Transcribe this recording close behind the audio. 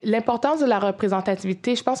L'importance de la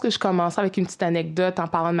représentativité, je pense que je commence avec une petite anecdote en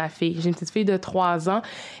parlant de ma fille. J'ai une petite fille de 3 ans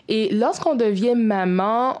et lorsqu'on devient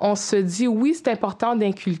maman, on se dit oui, c'est important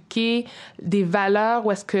d'inculquer des valeurs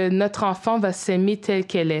où est-ce que notre enfant va s'aimer tel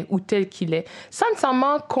qu'elle est ou tel qu'il est, sans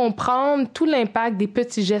nécessairement comprendre tout l'impact des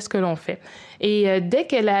petits gestes que l'on fait. Et dès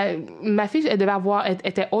ma fille, elle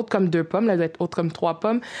était haute comme 2 pommes, là, elle doit être haute comme 3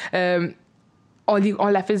 pommes. On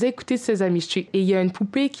la faisait écouter Sesame Street. Et il y a une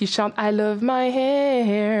poupée qui chante « I love my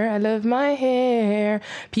hair, I love my hair ».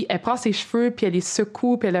 Puis elle prend ses cheveux, puis elle les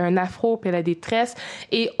secoue, puis elle a un afro, puis elle a des tresses.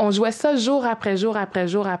 Et on jouait ça jour après jour après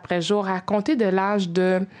jour après jour, à compter de l'âge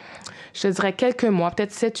de, je te dirais, quelques mois,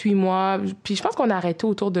 peut-être 7-8 mois. Puis je pense qu'on a arrêté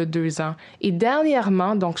autour de 2 ans. Et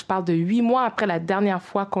dernièrement, donc je parle de 8 mois après la dernière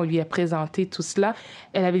fois qu'on lui a présenté tout cela,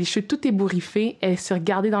 elle avait les cheveux tout ébouriffés. Elle s'est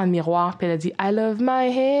regardée dans le miroir, puis elle a dit « I love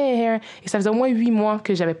my hair ». Et ça faisait au moins 8 mois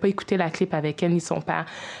que j'avais pas écouté la clip avec elle ni son père.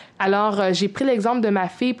 Alors, j'ai pris l'exemple de ma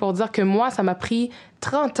fille pour dire que moi, ça m'a pris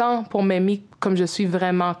 30 ans pour m'aimer comme je suis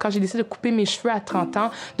vraiment. Quand j'ai décidé de couper mes cheveux à 30 ans,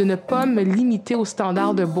 de ne pas me limiter aux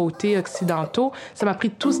standards de beauté occidentaux, ça m'a pris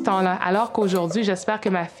tout ce temps-là. Alors qu'aujourd'hui, j'espère que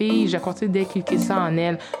ma fille, je continue d'inculquer ça en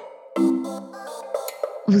elle.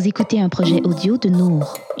 Vous écoutez un projet audio de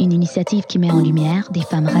Nour, une initiative qui met en lumière des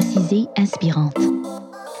femmes racisées inspirantes.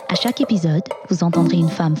 À chaque épisode, vous entendrez une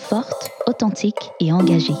femme forte, authentique et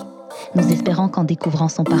engagée. Nous espérons qu'en découvrant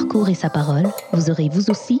son parcours et sa parole, vous aurez vous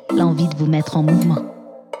aussi l'envie de vous mettre en mouvement.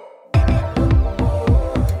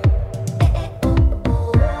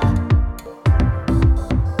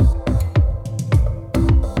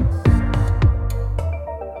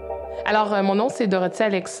 Alors, mon nom, c'est Dorothy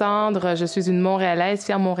Alexandre. Je suis une Montréalaise,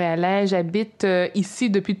 fière Montréalaise. J'habite ici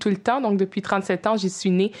depuis tout le temps. Donc, depuis 37 ans, j'y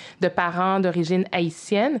suis née de parents d'origine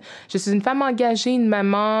haïtienne. Je suis une femme engagée, une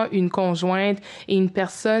maman, une conjointe et une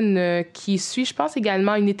personne qui suit, je pense,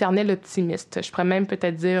 également une éternelle optimiste. Je pourrais même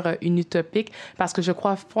peut-être dire une utopique parce que je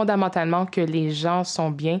crois fondamentalement que les gens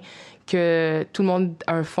sont bien, que tout le monde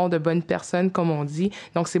a un fond de bonnes personnes, comme on dit.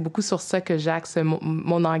 Donc, c'est beaucoup sur ça que j'axe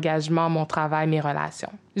mon engagement, mon travail, mes relations.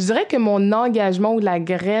 Je dirais que mon engagement ou la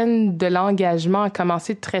graine de l'engagement a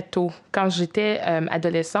commencé très tôt. Quand j'étais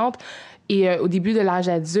adolescente, et au début de l'âge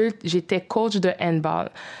adulte, j'étais coach de handball.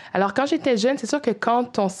 Alors, quand j'étais jeune, c'est sûr que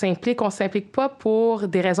quand on s'implique pas pour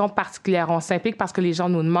des raisons particulières. On s'implique parce que les gens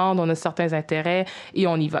nous demandent, on a certains intérêts et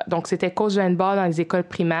on y va. Donc, c'était coach de handball dans les écoles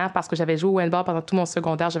primaires parce que j'avais joué au handball pendant tout mon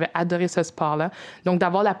secondaire. J'avais adoré ce sport-là. Donc,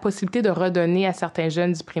 d'avoir la possibilité de redonner à certains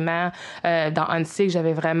jeunes du primaire dans Annecy, je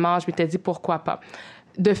m'étais dit pourquoi pas.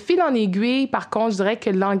 De fil en aiguille, par contre, je dirais que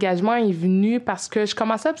l'engagement est venu parce que je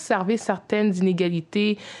commençais à observer certaines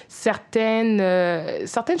inégalités, certaines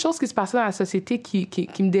choses qui se passaient dans la société qui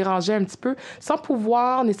me dérangeaient un petit peu, sans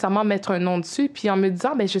pouvoir nécessairement mettre un nom dessus, puis en me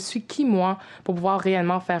disant, je suis qui, moi, pour pouvoir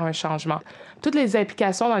réellement faire un changement. Toutes les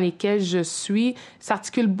implications dans lesquelles je suis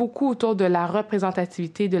s'articulent beaucoup autour de la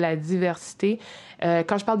représentativité, de la diversité.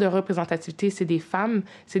 Quand je parle de représentativité, c'est des femmes,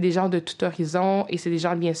 c'est des gens de tout horizon et c'est des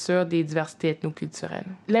gens, bien sûr, des diversités ethnoculturelles.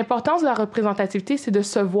 L'importance de la représentativité, c'est de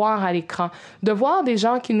se voir à l'écran, de voir des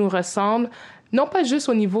gens qui nous ressemblent, non pas juste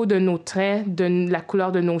au niveau de nos traits, de la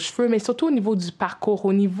couleur de nos cheveux, mais surtout au niveau du parcours,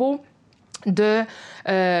 au niveau des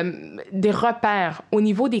repères, au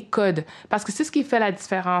niveau des codes, parce que c'est ce qui fait la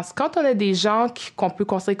différence. Quand on a des gens qu'on peut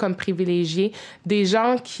considérer comme privilégiés, des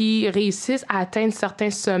gens qui réussissent à atteindre certains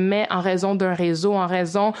sommets en raison d'un réseau, en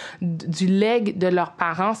raison du legs de leurs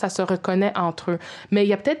parents, ça se reconnaît entre eux. Mais il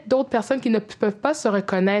y a peut-être d'autres personnes qui ne peuvent pas se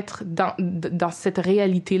reconnaître dans cette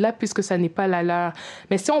réalité-là, puisque ça n'est pas la leur.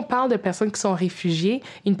 Mais si on parle de personnes qui sont réfugiées,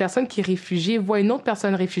 une personne qui est réfugiée voit une autre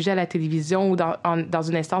personne réfugiée à la télévision ou dans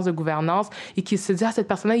une instance de gouvernance et qui se dit, cette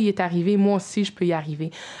personne-là, il est arrivé, moi aussi, je peux y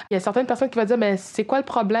arriver. Il y a certaines personnes qui vont dire, c'est quoi le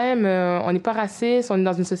problème? On n'est pas raciste, on est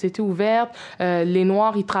dans une société ouverte, les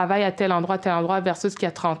Noirs, ils travaillent à tel endroit, versus qu'il y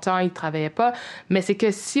a 30 ans, ils ne travaillaient pas. Mais c'est que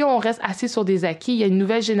si on reste assis sur des acquis, il y a une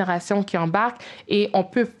nouvelle génération qui embarque et on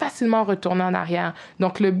peut facilement retourner en arrière.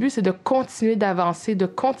 Donc, le but, c'est de continuer d'avancer, de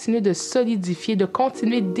continuer de solidifier, de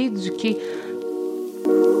continuer d'éduquer.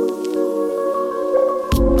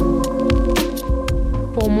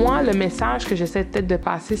 Pour moi, le message que j'essaie peut-être de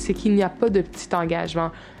passer, c'est qu'il n'y a pas de petit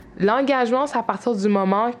engagement. L'engagement, c'est à partir du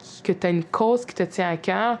moment que tu as une cause qui te tient à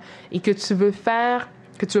cœur et que tu veux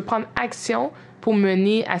prendre action pour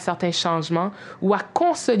mener à certains changements ou à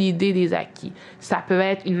consolider des acquis. Ça peut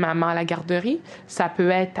être une maman à la garderie, ça peut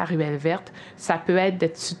être ta ruelle verte, ça peut être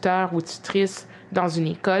d'être tuteur ou tutrice dans une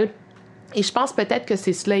école. Et je pense peut-être que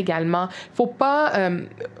c'est cela également. Faut pas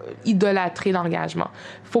idolâtrer l'engagement.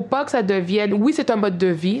 Faut pas que ça devienne... Oui, c'est un mode de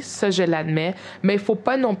vie, ça je l'admets, mais il faut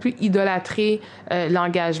pas non plus idolâtrer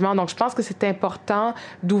l'engagement. Donc, je pense que c'est important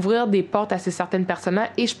d'ouvrir des portes à ces certaines personnes-là.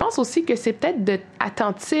 Et je pense aussi que c'est peut-être d'être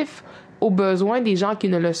attentif aux besoins des gens qui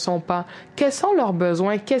ne le sont pas. Quels sont leurs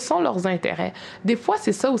besoins? Quels sont leurs intérêts? Des fois,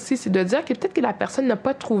 c'est ça aussi, c'est de dire que peut-être que la personne n'a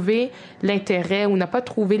pas trouvé l'intérêt ou n'a pas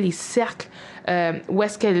trouvé les cercles où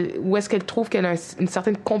est-ce qu'elle trouve qu'elle a une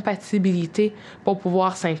certaine compatibilité pour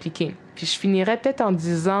pouvoir s'impliquer. Puis je finirais peut-être en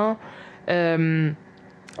disant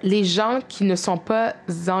les gens qui ne sont pas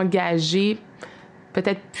engagés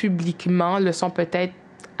peut-être publiquement le sont peut-être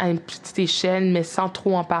à une petite échelle, mais sans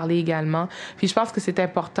trop en parler également. Puis je pense que c'est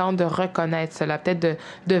important de reconnaître cela, peut-être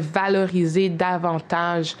de valoriser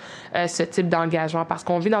davantage ce type d'engagement, parce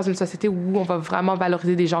qu'on vit dans une société où on va vraiment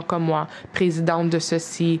valoriser des gens comme moi, présidente de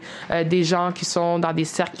ceci, des gens qui sont dans des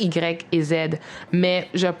cercles Y et Z. Mais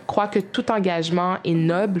je crois que tout engagement est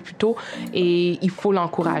noble plutôt, et il faut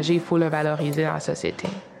l'encourager, il faut le valoriser dans la société.